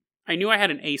like that. I knew I had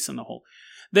an ace in the hole.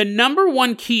 The number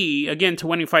one key, again, to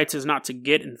winning fights is not to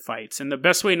get in fights. And the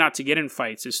best way not to get in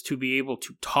fights is to be able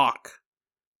to talk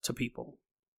to people,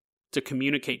 to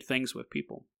communicate things with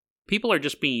people. People are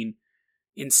just being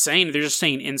insane. They're just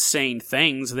saying insane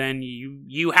things. Then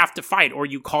you have to fight or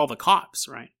you call the cops,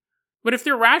 right? But if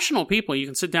they're rational people, you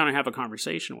can sit down and have a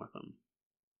conversation with them.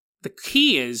 The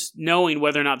key is knowing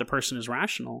whether or not the person is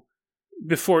rational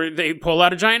before they pull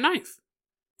out a giant knife.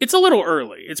 It's a little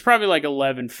early. It's probably like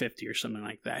 11:50 or something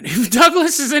like that. If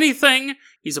Douglas is anything,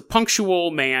 he's a punctual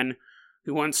man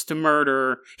who wants to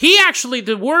murder.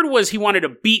 The word was he wanted to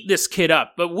beat this kid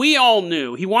up, but we all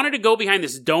knew he wanted to go behind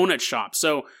this donut shop.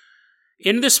 So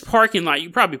in this parking lot, you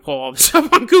probably pull all this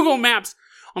up on Google Maps,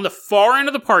 on the far end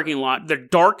of the parking lot, the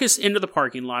darkest end of the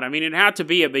parking lot. I mean, it had to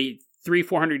be about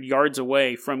 300-400 yards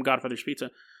away from Godfather's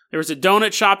Pizza. There was a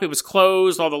donut shop. It was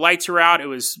closed. All the lights were out. It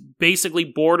was basically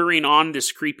bordering on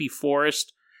this creepy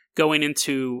forest going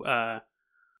into,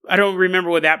 I don't remember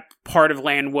what that part of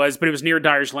land was, but it was near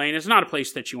Dyer's Lane. It's not a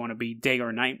place that you want to be day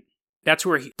or night. That's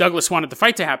where Douglas wanted the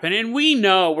fight to happen. And we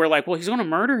know, we're like, well, he's going to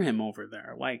murder him over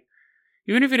there. Like,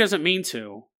 even if he doesn't mean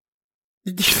to,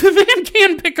 the man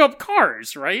can pick up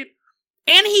cars, right?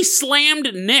 And he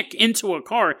slammed Nick into a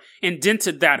car and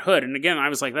dented that hood. And again, I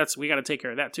was like, we got to take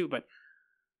care of that too. But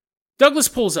Douglas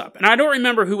pulls up, and I don't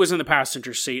remember who was in the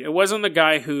passenger seat. It wasn't the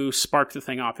guy who sparked the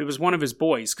thing off. It was one of his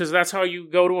boys, because that's how you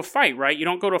go to a fight, right? You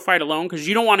don't go to a fight alone, because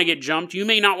you don't want to get jumped. You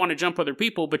may not want to jump other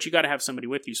people, but you got to have somebody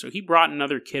with you. So he brought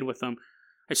another kid with him.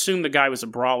 I assumed the guy was a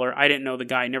brawler. I didn't know the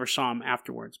guy. I never saw him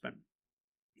afterwards, but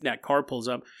that car pulls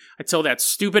up. I tell that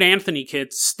stupid Anthony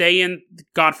kid, stay in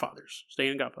Godfathers.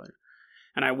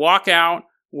 And I walk out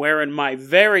wearing my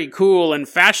very cool and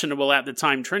fashionable at the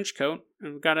time trench coat,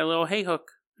 and I've got a little hay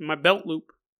hook in my belt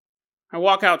loop. I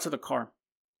walk out to the car,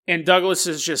 and Douglas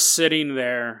is just sitting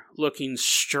there looking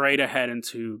straight ahead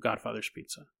into Godfather's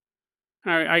Pizza.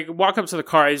 I walk up to the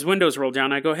car, his windows roll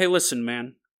down, I go, hey, listen,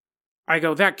 man. I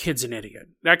go, that kid's an idiot.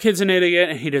 That kid's an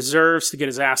idiot, and he deserves to get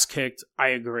his ass kicked. I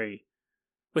agree.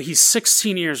 But he's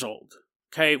 16 years old.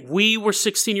 Okay, we were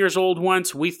 16 years old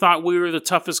once. We thought we were the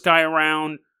toughest guy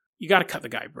around. you got to cut the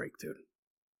guy a break, dude.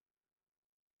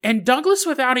 And Douglas,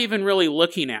 without even really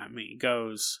looking at me,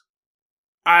 goes,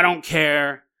 I don't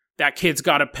care. That kid's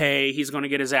got to pay. He's going to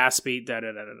get his ass beat.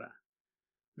 Da-da-da-da-da.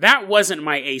 That wasn't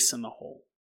my ace in the hole.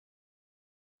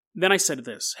 Then I said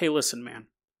this. Hey, listen, man.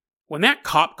 When that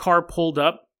cop car pulled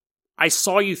up, I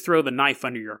saw you throw the knife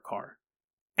under your car.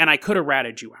 And I could have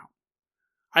ratted you out.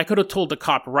 I could have told the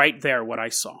cop right there what I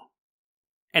saw.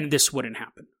 And this wouldn't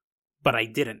happen. But I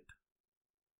didn't.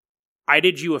 I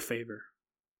did you a favor.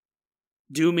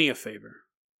 Do me a favor.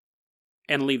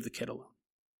 And leave the kid alone.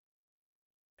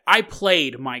 I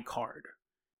played my card.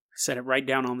 I set it right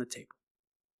down on the table.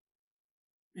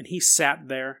 And he sat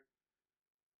there.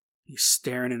 He's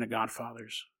staring into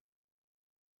Godfather's.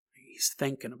 He's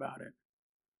thinking about it.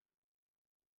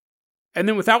 And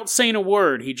then without saying a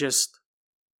word, he just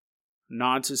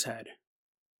nods his head,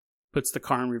 puts the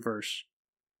car in reverse,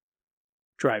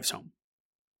 drives home.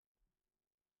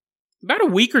 About a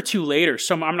week or two later,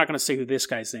 I'm not going to say who this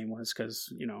guy's name was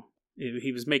because,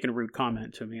 he was making a rude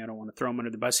comment to me. I don't want to throw him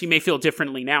under the bus. He may feel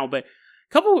differently now, but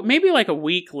maybe like a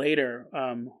week later,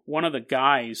 one of the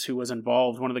guys who was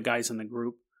involved, one of the guys in the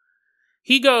group,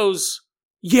 he goes,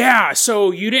 yeah,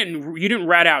 so you didn't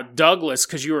rat out Douglas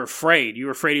because you were afraid. You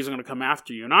were afraid he was going to come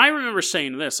after you. And I remember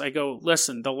saying this. I go,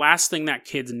 listen, the last thing that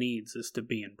kid needs is to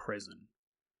be in prison.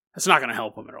 That's not going to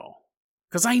help him at all.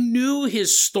 Because I knew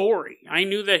his story. I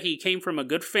knew that he came from a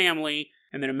good family,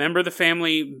 and then a member of the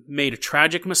family made a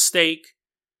tragic mistake,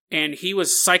 and he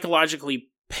was psychologically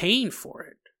paying for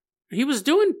it. He was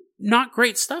doing not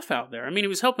great stuff out there. I mean, he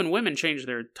was helping women change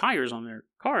their tires on their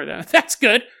car. That's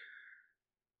good.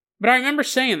 But I remember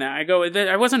saying that. I go,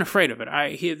 I wasn't afraid of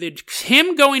it.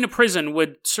 Him going to prison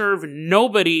would serve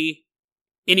nobody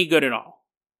any good at all.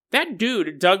 That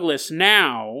dude, Douglas,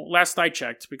 now, last I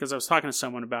checked, because I was talking to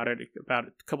someone about it a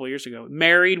couple of years ago,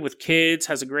 married with kids,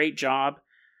 has a great job.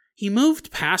 He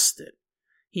moved past it.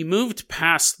 He moved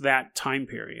past that time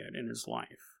period in his life.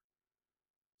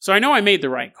 So I know I made the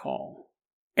right call.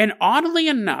 And oddly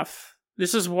enough,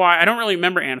 this is why, I don't really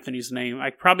remember Anthony's name. I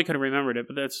probably could have remembered it,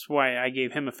 but that's why I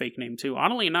gave him a fake name too.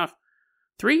 Oddly enough,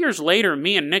 3 years later,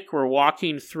 me and Nick were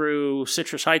walking through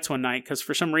Citrus Heights one night because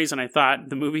for some reason I thought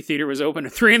the movie theater was open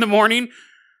at 3 a.m.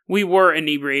 We were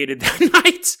inebriated that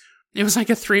night. It was like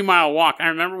a 3-mile walk. I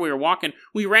remember we were walking.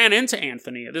 We ran into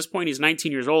Anthony. At this point, he's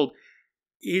 19 years old.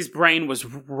 His brain was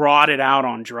rotted out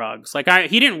on drugs.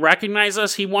 He didn't recognize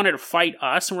us. He wanted to fight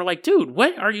us. And we're like, dude,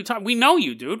 what are you talking? We know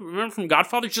you, dude. Remember from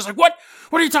Godfather? He's just like, what?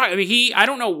 What are you talking? I mean, I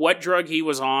don't know what drug he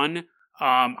was on.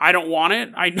 I don't want it.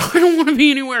 I don't want to be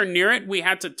anywhere near it. We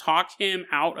had to talk him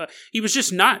out. He was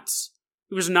just nuts.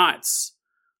 He was nuts.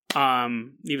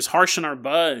 He was harsh on our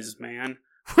buzz, man.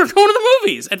 We're going to the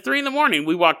movies at 3 a.m.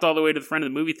 We walked all the way to the front of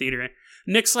the movie theater.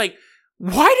 Nick's like,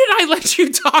 why did I let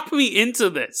you talk me into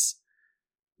this?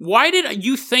 Why did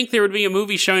you think there would be a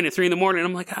movie showing at 3 a.m?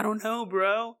 I'm like, I don't know,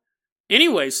 bro.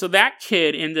 Anyway, so that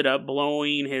kid ended up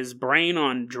blowing his brain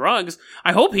on drugs.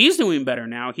 I hope he's doing better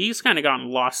now. He's kind of gotten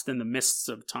lost in the mists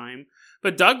of time.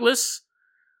 But Douglas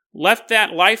left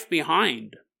that life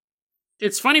behind.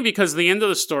 It's funny because the end of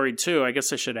the story, too, I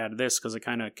guess I should add this because I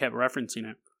kind of kept referencing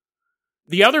it.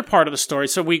 The other part of the story,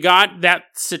 so we got that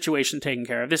situation taken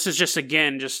care of. This is just,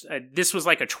 again, this was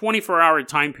like a 24-hour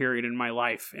time period in my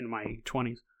life in my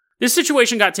 20s. This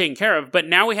situation got taken care of, but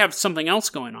now we have something else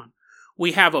going on.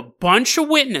 We have a bunch of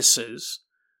witnesses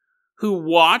who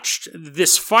watched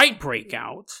this fight break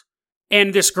out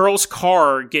and this girl's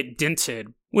car get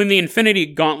dented when the Infinity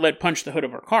Gauntlet punched the hood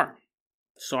of her car.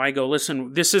 So I go,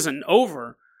 listen, this isn't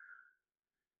over.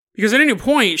 Because at any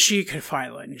point, she could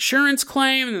file an insurance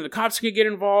claim and then the cops could get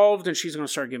involved and she's going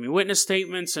to start giving witness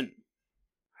statements. And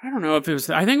I don't know if it was,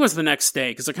 I think it was the next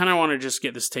day because I kind of want to just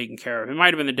get this taken care of. It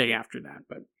might have been the day after that,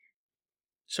 but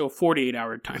so a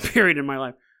 48-hour time period in my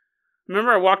life.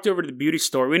 Remember, I walked over to the beauty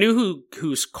store. We knew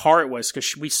whose car it was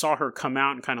because we saw her come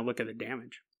out and kind of look at the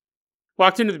damage.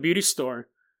 Walked into the beauty store,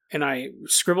 and I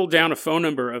scribbled down a phone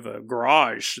number of a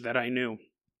garage that I knew,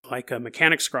 like a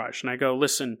mechanic's garage. And I go,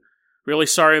 listen, really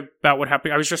sorry about what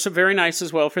happened. I was just very nice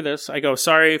as well for this. I go,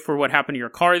 sorry for what happened to your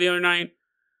car the other night.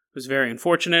 It was very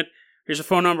unfortunate. Here's a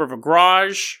phone number of a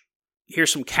garage.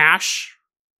 Here's some cash.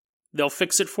 They'll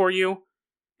fix it for you.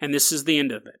 And this is the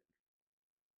end of it.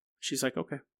 She's like,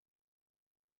 okay.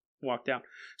 Walked out.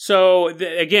 So,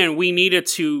 again, we needed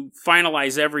to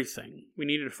finalize everything.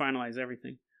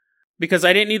 Because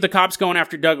I didn't need the cops going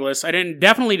after Douglas. I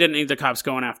definitely didn't need the cops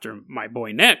going after my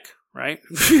boy Nick, right?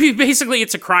 Basically,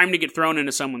 it's a crime to get thrown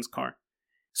into someone's car.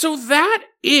 So that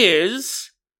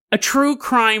is a true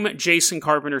crime Jason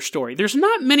Carpenter story. There's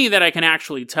not many that I can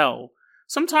actually tell.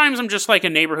 Sometimes I'm just like a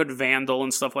neighborhood vandal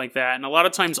and stuff like that, and a lot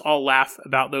of times I'll laugh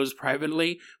about those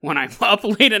privately. When I'm up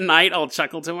late at night, I'll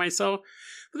chuckle to myself.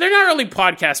 But they're not really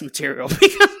podcast material,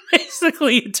 because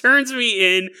basically it turns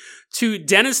me in to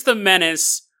Dennis the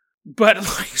Menace, but like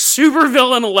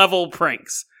supervillain level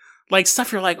pranks. Like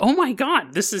stuff you're like, oh my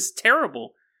god, this is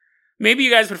terrible. Maybe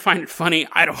you guys would find it funny.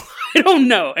 I don't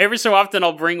know. Every so often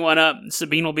I'll bring one up, and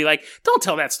Sabine will be like, don't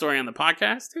tell that story on the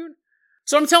podcast, dude.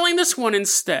 So I'm telling this one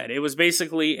instead. It was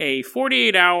basically a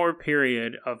 48-hour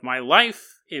period of my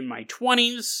life in my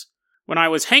 20s when I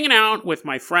was hanging out with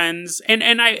my friends.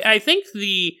 And I think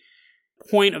the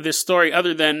point of this story,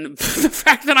 other than the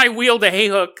fact that I wheeled a hay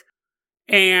hook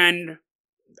and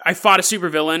I fought a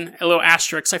supervillain, a little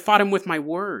asterisk, I fought him with my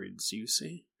words, you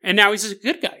see. And now he's a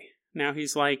good guy. Now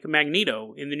he's like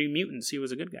Magneto in the New Mutants. He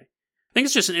was a good guy. I think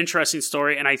it's just an interesting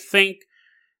story, and I think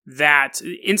that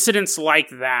incidents like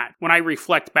that, when I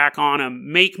reflect back on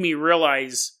them, make me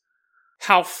realize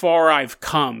how far I've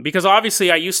come. Because obviously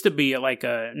I used to be like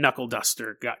a knuckle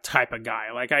duster type of guy.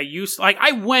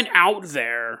 I went out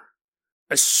there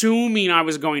assuming I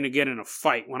was going to get in a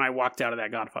fight when I walked out of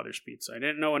that Godfather's Pizza. I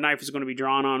didn't know a knife was going to be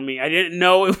drawn on me. I didn't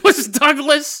know it was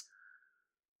Douglas.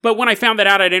 But when I found that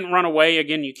out, I didn't run away.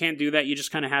 Again, you can't do that. You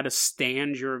just kind of had to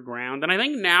stand your ground. And I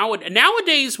think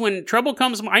nowadays when trouble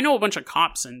comes, I know a bunch of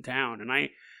cops in town, and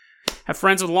I have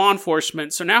friends with law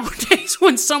enforcement. So nowadays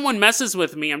when someone messes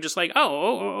with me, I'm just like,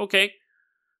 oh okay.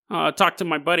 Talk to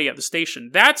my buddy at the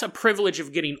station. That's a privilege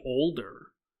of getting older.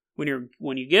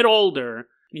 When you get older and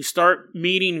you start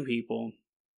meeting people,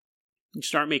 you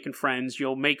start making friends,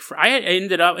 you'll make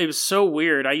it was so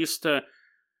weird. I used to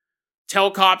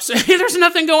tell cops, hey, there's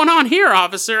nothing going on here,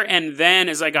 officer. And then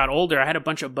as I got older, I had a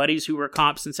bunch of buddies who were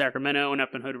cops in Sacramento and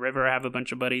up in Hood River. I have a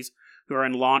bunch of buddies who are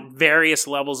in various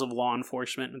levels of law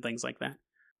enforcement and things like that.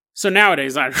 So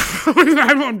nowadays, I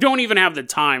don't even have the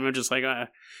time. I'm just like, can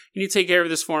you take care of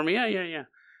this for me? Yeah.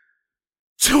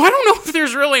 So I don't know if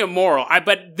there's really a moral,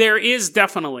 but there is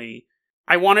definitely.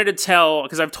 I wanted to tell,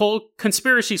 because I've told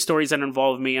conspiracy stories that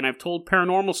involve me, and I've told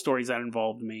paranormal stories that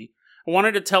involved me. I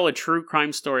wanted to tell a true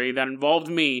crime story that involved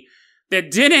me, that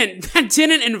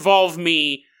didn't involve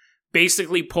me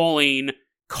basically pulling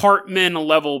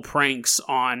Cartman-level pranks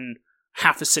on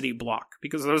half a city block,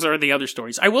 because those are the other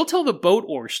stories. I will tell the boat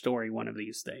oar story one of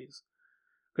these days,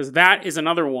 because that is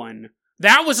another one.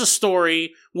 That was a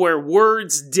story where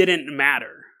words didn't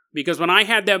matter, because when I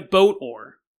had that boat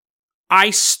oar, I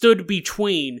stood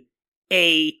between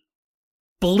a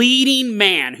bleeding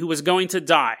man who was going to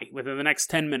die within the next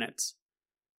 10 minutes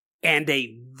and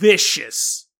a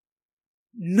vicious,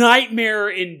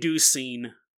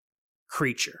 nightmare-inducing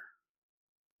creature.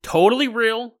 Totally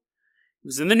real. It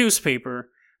was in the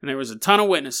newspaper, and there was a ton of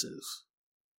witnesses.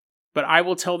 But I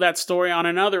will tell that story on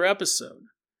another episode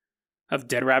of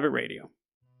Dead Rabbit Radio.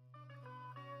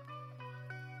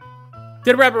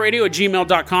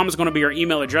 DeadRabbitRadio@gmail.com is going to be our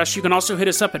email address. You can also hit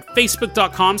us up at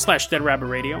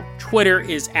Facebook.com/DeadRabbitRadio. Twitter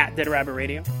is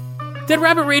 @DeadRabbitRadio. Dead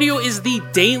Rabbit Radio is the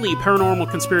daily paranormal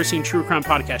conspiracy and true crime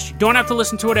podcast. You don't have to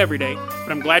listen to it every day,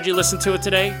 but I'm glad you listened to it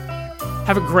today.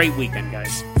 Have a great weekend,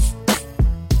 guys.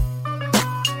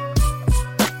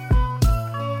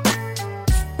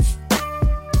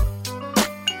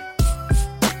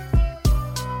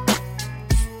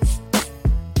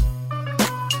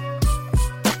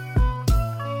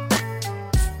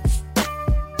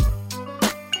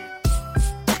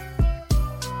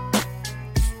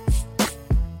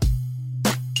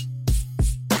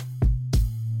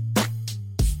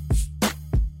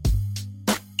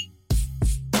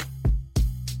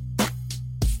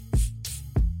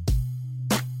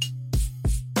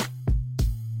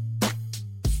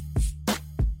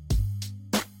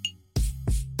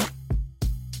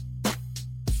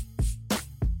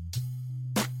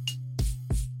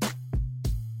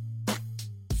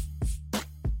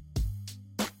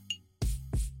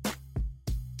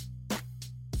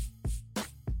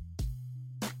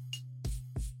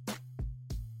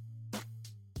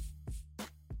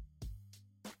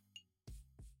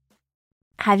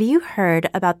 Have you heard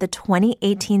about the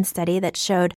 2018 study that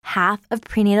showed half of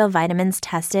prenatal vitamins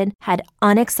tested had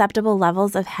unacceptable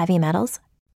levels of heavy metals?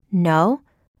 No?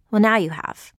 Well, now you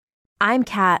have. I'm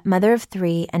Kat, mother of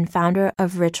 3 and founder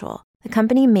of Ritual, the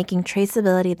company making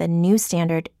traceability the new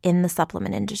standard in the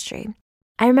supplement industry.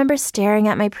 I remember staring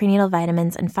at my prenatal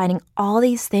vitamins and finding all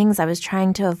these things I was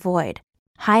trying to avoid.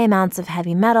 High amounts of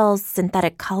heavy metals,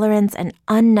 synthetic colorants, and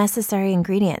unnecessary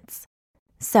ingredients.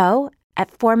 So, at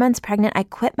 4 months pregnant, I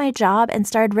quit my job and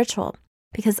started Ritual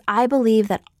because I believe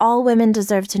that all women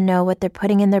deserve to know what they're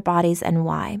putting in their bodies and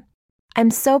why. I'm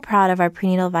so proud of our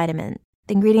prenatal vitamin.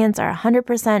 The ingredients are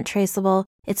 100% traceable.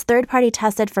 It's third-party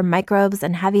tested for microbes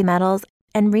and heavy metals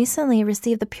and recently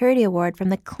received the Purity Award from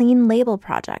the Clean Label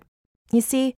Project. You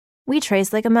see, we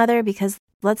trace like a mother because,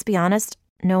 let's be honest,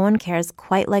 no one cares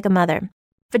quite like a mother.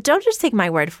 But don't just take my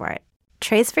word for it.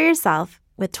 Trace for yourself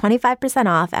with 25%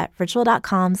 off at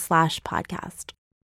ritual.com/podcast.